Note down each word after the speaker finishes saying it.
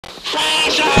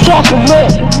fucking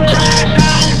lit.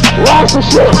 Rock some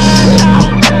shit.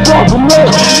 Fucking lit.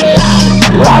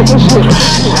 Rock some shit.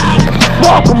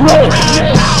 Fucking lit.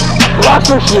 Rock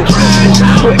some shit.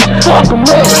 Fucking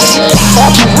lit.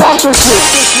 Rock some shit.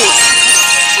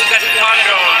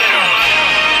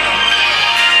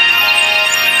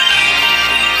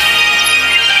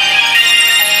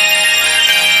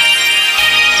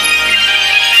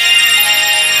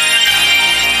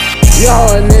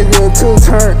 Y'all niggas too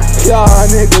turned, y'all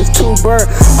niggas too burnt.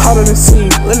 Hot on the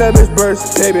scene, let that bitch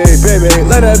burst, baby,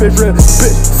 let that bitch rip.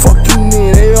 Bitch, fuck you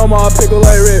mean, they on my pickle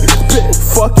like red. Bitch,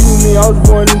 fuck you mean, I was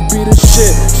born to be the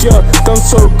shit. Yeah, I'm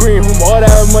so green, from all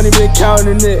that money been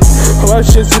counting it. My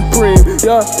shit supreme,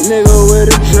 y'all nigga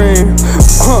with a dream.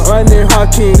 My name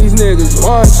Hakeem, these niggas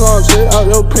on songs, shit out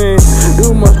your pain.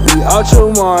 You must be out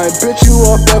your mind, bitch, you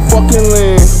off that fucking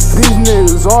lane. These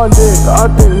niggas on dick, I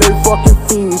think they fucking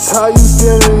fiends. How you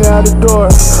standing at the door?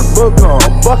 Book on,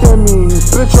 buck at me.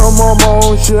 Bitch, I'm on my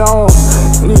own shit, I don't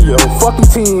need your fucking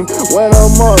team. When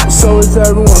I'm up, so is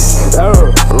everyone that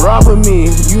rock with me.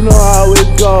 You know how it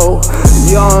go.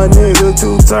 Y'all niggas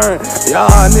too turned,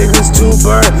 y'all niggas too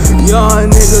burnt. Y'all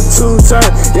niggas too turned,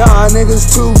 y'all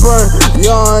niggas too burnt.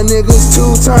 Y'all niggas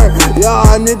too turned,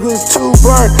 y'all niggas too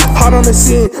burnt. Hot on the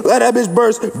scene, let that bitch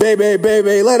burst, baby,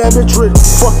 let that bitch rip.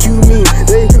 Fuck you mean,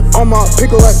 they on my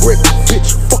pickle like Rick,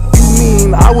 bitch. Fuck you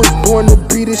mean, I was born to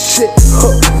be this shit.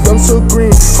 I'm so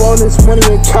green, for all this money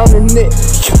and counting it.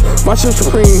 My shit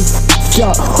supreme.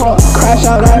 Yeah, crash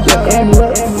out at the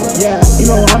amulet. Yeah,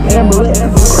 you know I'm amulit.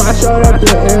 Crash out at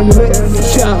the amulet.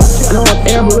 Yeah, you know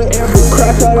I'm amulit.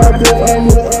 Crash out at the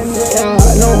amulet. Yeah,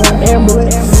 you know I'm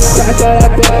amulit. Crash out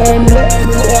at the amulet.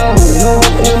 Yeah, you know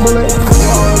I'm amulit.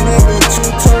 Y'all niggas too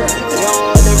turned,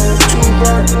 y'all niggas too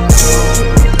burnt, too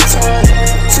turned,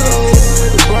 too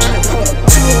burnt, too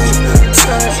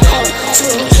turned, too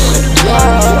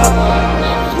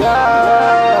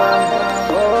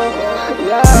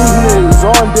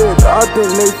on dick, I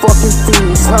think they fucking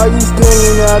fiends. How you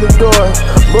standing at the door?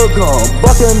 Book on,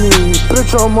 buck at me.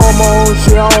 Bitch, I'm on my own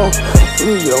shit, I don't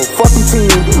need your fucking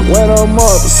team. When I'm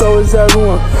up, so is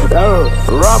everyone that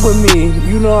rock with me.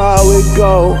 You know how it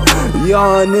go.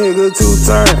 Y'all niggas too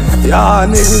turned, y'all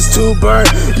niggas too burnt.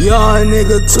 Y'all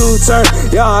niggas too turned,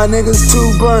 y'all niggas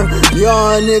too burnt.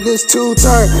 Y'all niggas too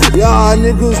turned, y'all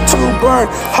niggas too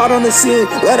burnt. Hot on the scene,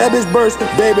 let that bitch burst,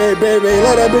 baby,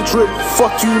 let that bitch rip.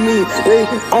 Fuck you mean, they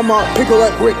on my pickle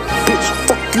like Rick, bitch.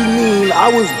 Fuck you mean,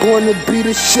 I was born to be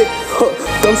this shit.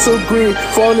 I'm so green,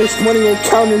 for all this money and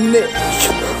counting it.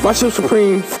 My shit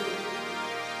supreme.